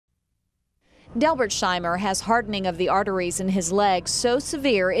Delbert Scheimer has hardening of the arteries in his legs so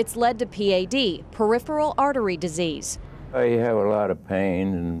severe it's led to PAD, peripheral artery disease. You have a lot of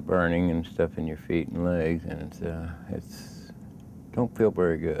pain and burning and stuff in your feet and legs, and it's don't feel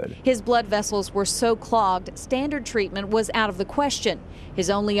very good. His blood vessels were so clogged, standard treatment was out of the question. His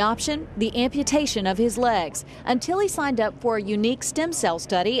only option, the amputation of his legs, until he signed up for a unique stem cell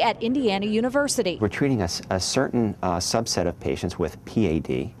study at Indiana University. We're treating a certain subset of patients with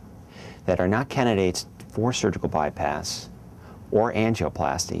PAD that are not candidates for surgical bypass or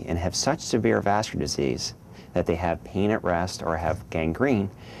angioplasty and have such severe vascular disease that they have pain at rest or have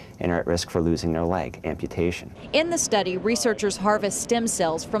gangrene and are at risk for losing their leg, amputation. In the study, researchers harvest stem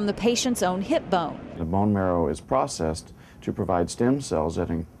cells from the patient's own hip bone. The bone marrow is processed to provide stem cells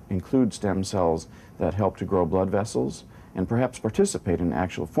that include stem cells that help to grow blood vessels and perhaps participate in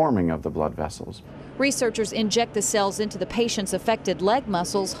actual forming of the blood vessels. Researchers inject the cells into the patient's affected leg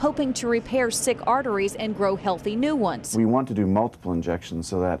muscles, hoping to repair sick arteries and grow healthy new ones. We want to do multiple injections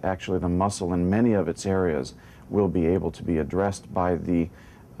so that actually the muscle in many of its areas will be able to be addressed by the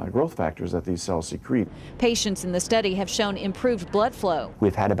growth factors that these cells secrete. Patients in the study have shown improved blood flow.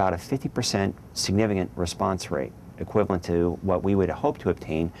 We've had about a 50% significant response rate, equivalent to what we would hope to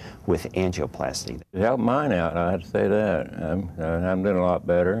obtain with angioplasty. It helped mine out, I'd say that. I'm doing a lot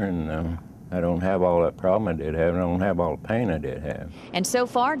better, and I don't have all that problem I did have, and I don't have all the pain I did have. And so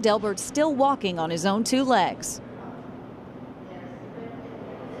far, Delbert's still walking on his own two legs.